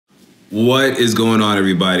What is going on,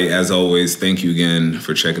 everybody? As always, thank you again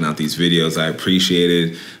for checking out these videos. I appreciate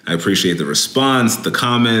it. I appreciate the response, the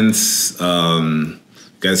comments,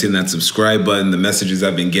 guys hitting that subscribe button, the messages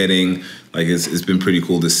I've been getting. Like it's been pretty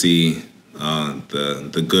cool to see the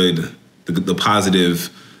positive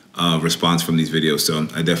response from these videos. So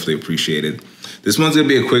I definitely appreciate it. This one's gonna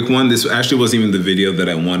be a quick one. This actually wasn't even the video that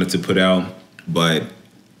I wanted to put out, but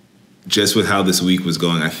just with how this week was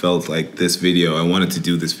going, I felt like I wanted to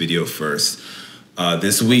do this video first.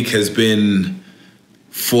 This week has been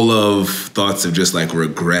full of thoughts of just like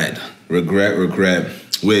regret,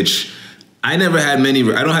 which I don't have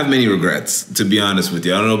many regrets, to be honest with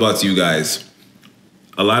you. I don't know about you guys.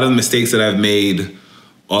 A lot of the mistakes that I've made,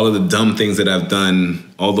 all of the dumb things that I've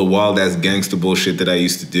done, all the wild ass gangster bullshit that I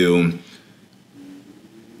used to do,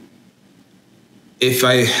 if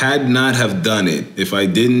I had not have done it, if I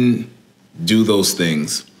didn't do those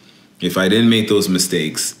things, if I didn't make those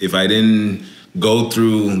mistakes, if I didn't go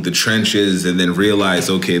through the trenches and then realize,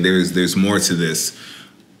 okay, there's more to this,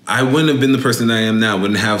 I wouldn't have been the person that I am now. I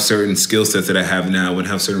wouldn't have certain skill sets that I have now. I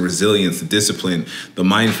wouldn't have certain resilience, the discipline, the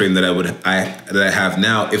mind frame that I have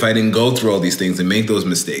now if I didn't go through all these things and make those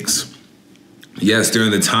mistakes. Yes,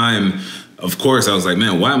 during the time, of course, I was like,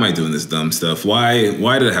 man, why am I doing this dumb stuff? Why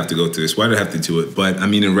did I have to go through this? Why did I have to do it? But I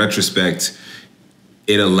mean, in retrospect,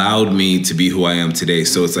 it allowed me to be who I am today.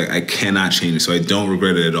 So it's like, I cannot change it. So I don't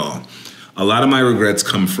regret it at all. A lot of my regrets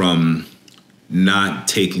come from not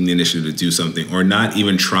taking the initiative to do something, or not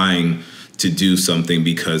even trying to do something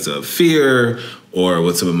because of fear or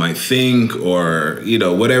what someone might think, or, you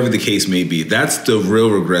know, whatever the case may be. That's the real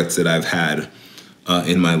regrets that I've had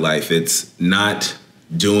in my life. It's not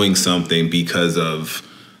doing something because of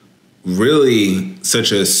really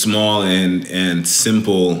such a small and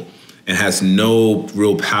simple and has no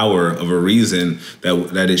real power of a reason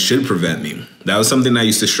that it should prevent me. That was something I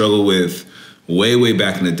used to struggle with way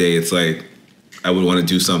back in the day. It's like, I would want to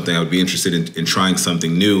do something. I would be interested in trying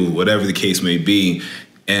something new, whatever the case may be.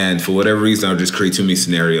 And for whatever reason, I would just create too many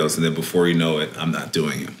scenarios. And then before you know it, I'm not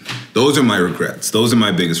doing it. Those are my regrets. Those are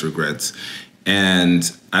my biggest regrets.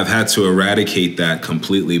 And I've had to eradicate that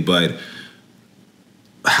completely. But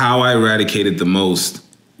how I eradicated the most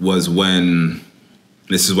was when,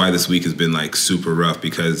 this is why this week has been like super rough,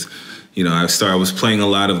 because, you know, I was playing a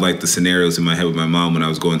lot of like the scenarios in my head with my mom when I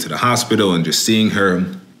was going to the hospital and just seeing her,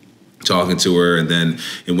 talking to her. And then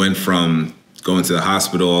it went from going to the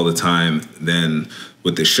hospital all the time. Then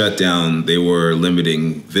with the shutdown, they were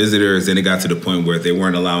limiting visitors. Then it got to the point where they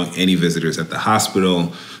weren't allowing any visitors at the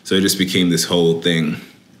hospital. So it just became this whole thing.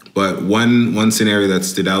 But one scenario that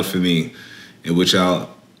stood out for me, in which I'll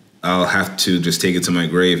have to just take it to my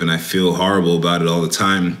grave, and I feel horrible about it all the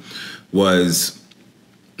time, was,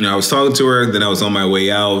 you know, I was talking to her, then I was on my way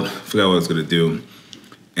out, I forgot what I was gonna do.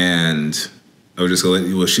 And I was just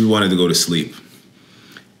gonna well, she wanted to go to sleep.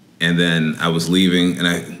 And then I was leaving and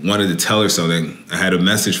I wanted to tell her something. I had a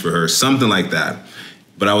message for her, something like that.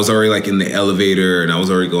 But I was already like in the elevator and I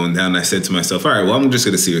was already going down. And I said to myself, all right, well, I'm just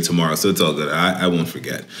gonna see her tomorrow, so it's all good. I won't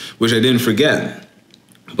forget, which I didn't forget.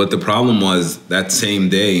 But the problem was that same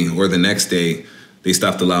day or the next day, they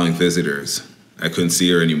stopped allowing visitors. I couldn't see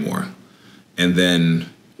her anymore. And then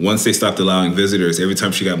once they stopped allowing visitors, every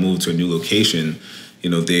time she got moved to a new location, you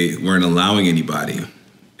know, they weren't allowing anybody.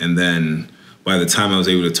 And then by the time I was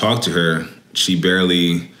able to talk to her, she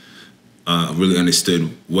barely really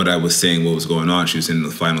understood what I was saying, what was going on. She was in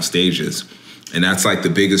the final stages. And that's like the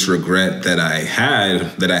biggest regret that I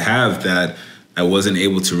have, that I wasn't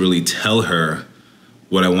able to really tell her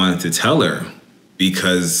what I wanted to tell her,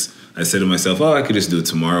 because I said to myself, oh, I could just do it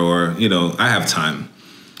tomorrow, or, you know, I have time.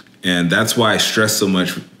 And that's why I stress so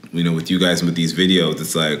much, you know, with you guys and with these videos.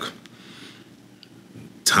 It's like,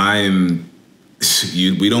 time,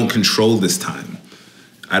 we don't control this time.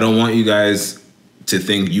 I don't want you guys to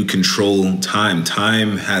think you control time.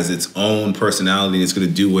 Time has its own personality. It's going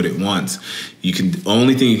to do what it wants. The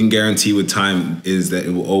only thing you can guarantee with time is that it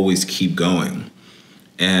will always keep going.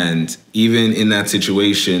 And even in that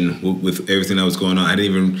situation with everything that was going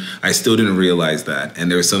on, I still didn't realize that.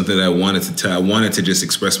 And there was something that I wanted to tell. I wanted to just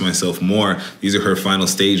express myself more. These are her final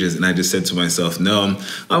stages. And I just said to myself, no,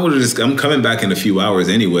 I'm coming back in a few hours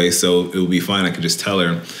anyway, so it will be fine. I could just tell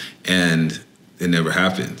her. And it never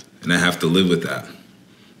happened. And I have to live with that.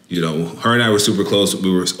 You know, her and I were super close.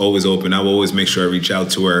 We were always open. I would always make sure I reach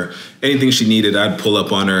out to her. Anything she needed, I'd pull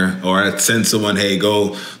up on her, or I'd send someone, hey,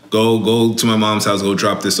 go to my mom's house, go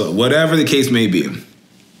drop this off, whatever the case may be.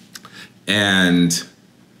 And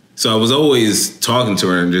so I was always talking to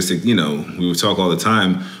her, and just, you know, we would talk all the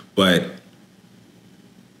time. But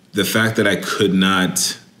the fact that I could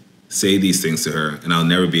not say these things to her, and I'll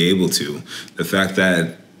never be able to. The fact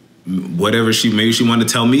that maybe she wanted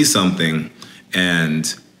to tell me something,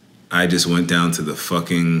 and I just went down to the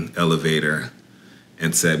fucking elevator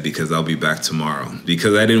and said, because I'll be back tomorrow.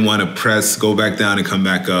 Because I didn't want to go back down and come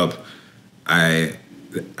back up, I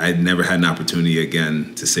never had an opportunity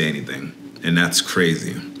again to say anything. And that's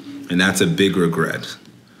crazy. And that's a big regret.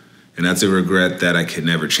 And that's a regret that I could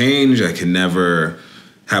never change. I can never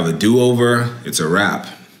have a do-over. It's a wrap.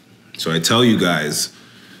 So I tell you guys,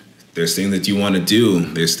 there's things that you want to do.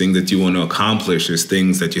 There's things that you want to accomplish. There's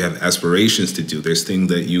things that you have aspirations to do. There's things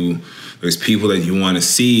there's people that you want to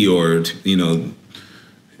see, or,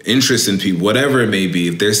 interest in people, whatever it may be.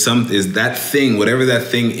 If there's that thing, whatever that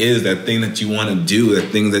thing is, that thing that you want to do, that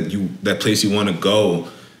thing that place you want to go,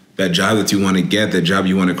 that job that you want to get, that job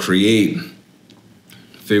you want to create,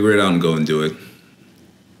 figure it out and go and do it.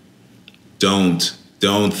 Don't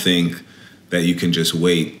think that you can just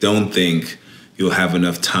wait. Don't think you'll have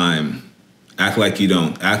enough time. Act like you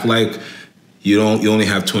don't. Act like you only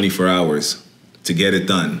have 24 hours to get it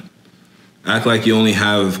done. Act like you only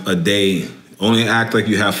have a day. Only act like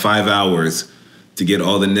you have 5 hours to get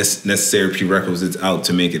all the necessary prerequisites out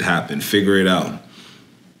to make it happen. Figure it out.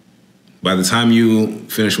 By the time you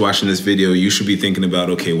finish watching this video, you should be thinking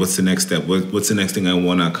about, okay, what's the next step? What's the next thing I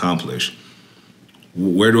want to accomplish?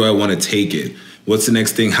 Where do I want to take it? What's the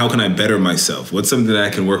next thing? How can I better myself? What's something that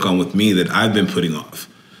I can work on with me that I've been putting off?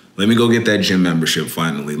 Let me go get that gym membership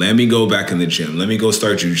finally. Let me go back in the gym. Let me go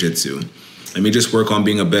start jujitsu. Let me just work on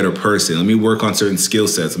being a better person. Let me work on certain skill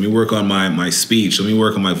sets. Let me work on my speech. Let me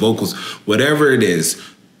work on my vocals. Whatever it is,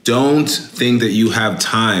 don't think that you have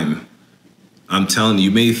time. I'm telling you,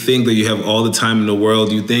 you may think that you have all the time in the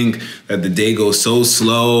world. You think that the day goes so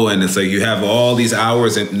slow and it's like you have all these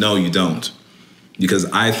hours, and no, you don't. Because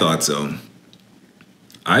I thought so.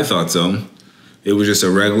 It was just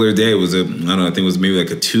a regular day. It was I think it was maybe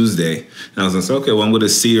like a Tuesday. And I was like, okay, well, I'm going to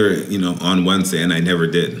see her, on Wednesday. And I never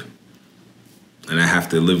did. And I have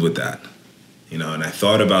to live with that, and I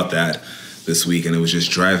thought about that this week, and it was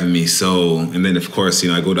just driving me so, and then of course,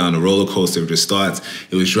 I go down the roller coaster of just thoughts.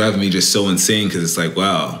 It was driving me just so insane, because it's like,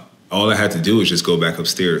 wow, all I had to do was just go back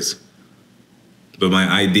upstairs. But my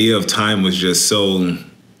idea of time was just so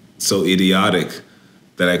idiotic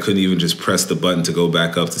that I couldn't even just press the button to go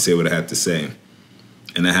back up to say what I had to say.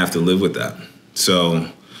 And I have to live with that. So,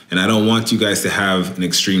 and I don't want you guys to have an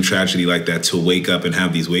extreme tragedy like that, to wake up and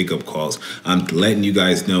have these wake-up calls. I'm letting you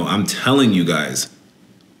guys know, I'm telling you guys,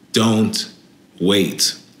 don't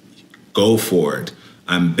wait. Go for it.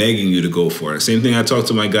 I'm begging you to go for it. Same thing, I talked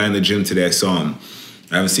to my guy in the gym today. I saw him.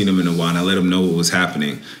 I haven't seen him in a while, and I let him know what was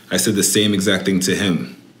happening. I said the same exact thing to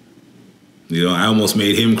him. I almost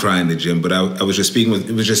made him cry in the gym, but I was just speaking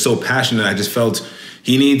it was just so passionate. I just felt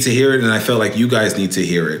he needed to hear it, and I felt like you guys need to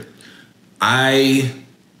hear it. I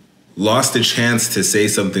lost the chance to say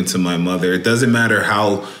something to my mother. It doesn't matter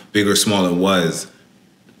how big or small it was,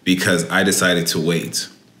 because I decided to wait.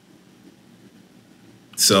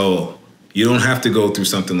 So you don't have to go through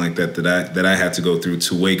something like that I had to go through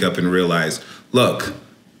to wake up and realize, look,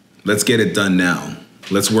 let's get it done now.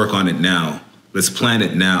 Let's work on it now. Let's plan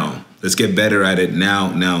it now. Let's get better at it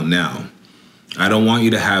now. I don't want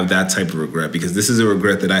you to have that type of regret, because this is a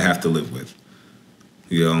regret that I have to live with,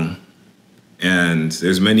 And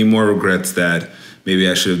there's many more regrets that maybe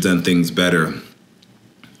I should have done things better,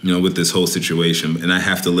 with this whole situation. And I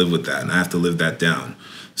have to live with that, and I have to live that down.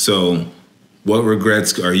 So what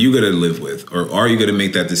regrets are you going to live with? Or are you going to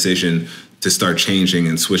make that decision to start changing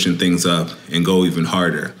and switching things up and go even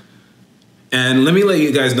harder? And let me let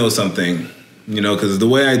you guys know something. Because the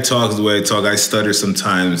way I talk is the way I talk. I stutter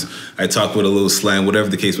sometimes. I talk with a little slang, whatever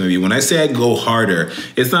the case may be. When I say I go harder,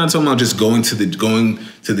 it's not talking about just going to the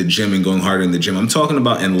gym and going harder in the gym. I'm talking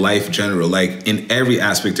about in life general, like in every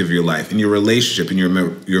aspect of your life, in your relationship, in your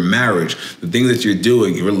marriage, the things that you're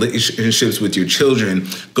doing, your relationships with your children,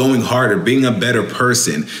 going harder, being a better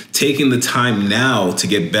person, taking the time now to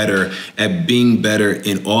get better at being better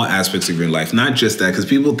in all aspects of your life. Not just that, because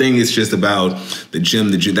people think it's just about the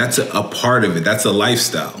gym. That's a part of it. That's a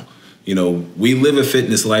lifestyle. We live a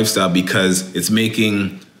fitness lifestyle because it's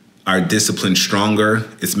making our discipline stronger.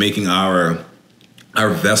 It's making our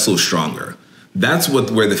vessel stronger. That's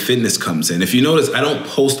where the fitness comes in. If you notice, I don't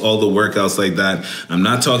post all the workouts like that. I'm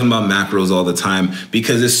not talking about macros all the time,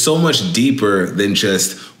 because it's so much deeper than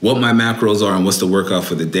just what my macros are and what's the workout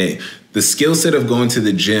for the day. The skill set of going to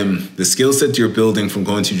the gym, the skill set you're building from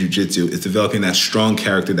going to jiu-jitsu is developing that strong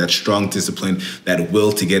character, that strong discipline, that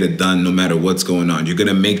will to get it done no matter what's going on. You're going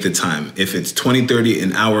to make the time. If it's 20, 30,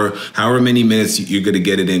 an hour, however many minutes you're going to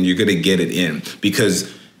get it in, you're going to get it in,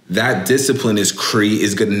 because that discipline is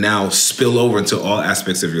going to now spill over into all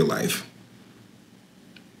aspects of your life.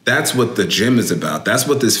 That's what the gym is about. That's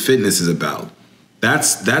what this fitness is about.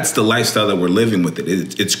 That's the lifestyle that we're living with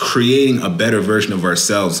it. It's creating a better version of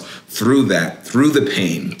ourselves through that, through the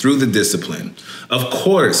pain, through the discipline. Of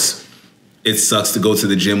course, it sucks to go to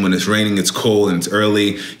the gym when it's raining, it's cold, and it's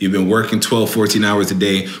early. You've been working 12, 14 hours a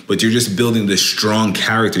day, but you're just building this strong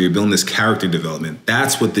character. You're building this character development.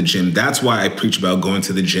 That's what the gym, that's why I preach about going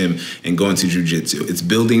to the gym and going to jiu-jitsu. It's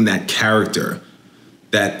building that character,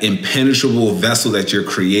 that impenetrable vessel that you're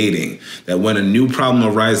creating, that when a new problem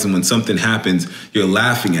arises and when something happens, you're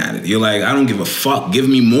laughing at it. You're like, I don't give a fuck, give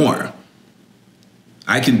me more.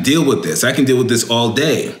 I can deal with this. I can deal with this all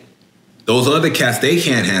day. Those other cats, they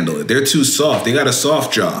can't handle it. They're too soft. They got a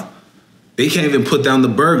soft jaw. They can't even put down the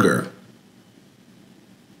burger.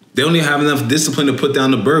 They don't even have enough discipline to put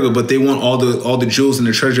down the burger, but they want all the jewels and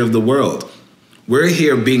the treasure of the world. We're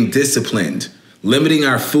here being disciplined, limiting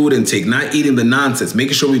our food intake, not eating the nonsense,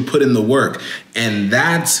 making sure we put in the work. And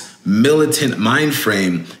that militant mind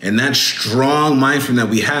frame and that strong mind frame that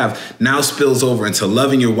we have now spills over into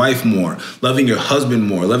loving your wife more, loving your husband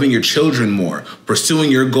more, loving your children more,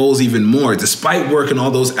 pursuing your goals even more. Despite working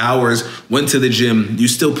all those hours, went to the gym, you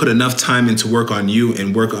still put enough time in to work on you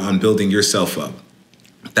and work on building yourself up.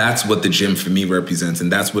 That's what the gym for me represents,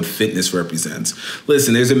 and that's what fitness represents.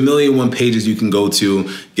 Listen, there's 1,000,001 pages you can go to,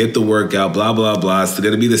 get the workout, blah, blah, blah. It's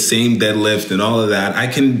going to be the same deadlift and all of that. I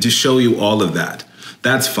can just show you all of that.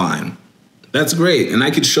 That's fine. That's great. And I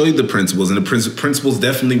could show you the principles, and the principles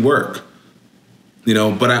definitely work. You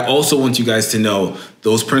know, but I also want you guys to know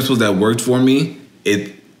those principles that worked for me,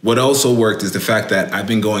 what also worked is the fact that I've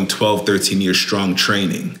been going 12, 13 years strong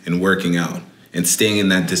training and working out and staying in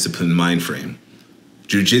that disciplined mind frame.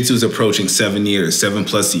 Jiu-jitsu is approaching 7+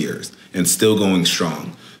 years, and still going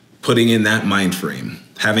strong. Putting in that mind frame,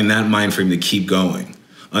 having that mind frame to keep going.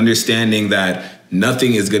 Understanding that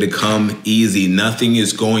nothing is going to come easy. Nothing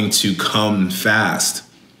is going to come fast.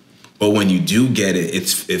 But when you do get it,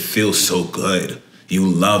 it feels so good. You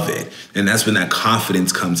love it. And that's when that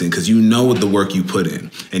confidence comes in, because you know what the work you put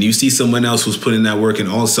in. And you see someone else who's putting that work in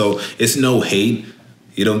also. It's no hate.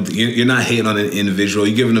 You're not hating on an individual.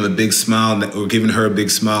 You're giving them a big smile or giving her a big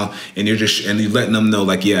smile, and you're letting them know,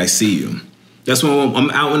 like, yeah, I see you. That's when I'm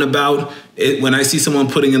out and about. When I see someone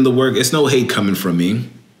putting in the work, it's no hate coming from me.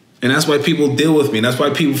 And that's why people deal with me. That's why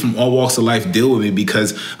people from all walks of life deal with me,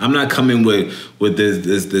 because I'm not coming with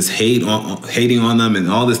this hating on them and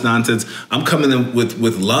all this nonsense. I'm coming in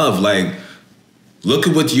with love. Like, look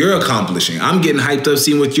at what you're accomplishing. I'm getting hyped up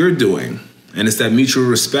seeing what you're doing. And it's that mutual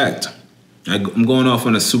respect. I'm going off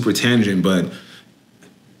on a super tangent, but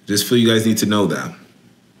just feel you guys need to know that.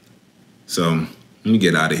 So let me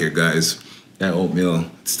get out of here, guys. That oatmeal,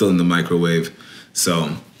 it's still in the microwave.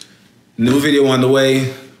 So new video on the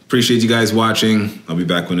way. Appreciate you guys watching. I'll be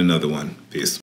back with another one. Peace.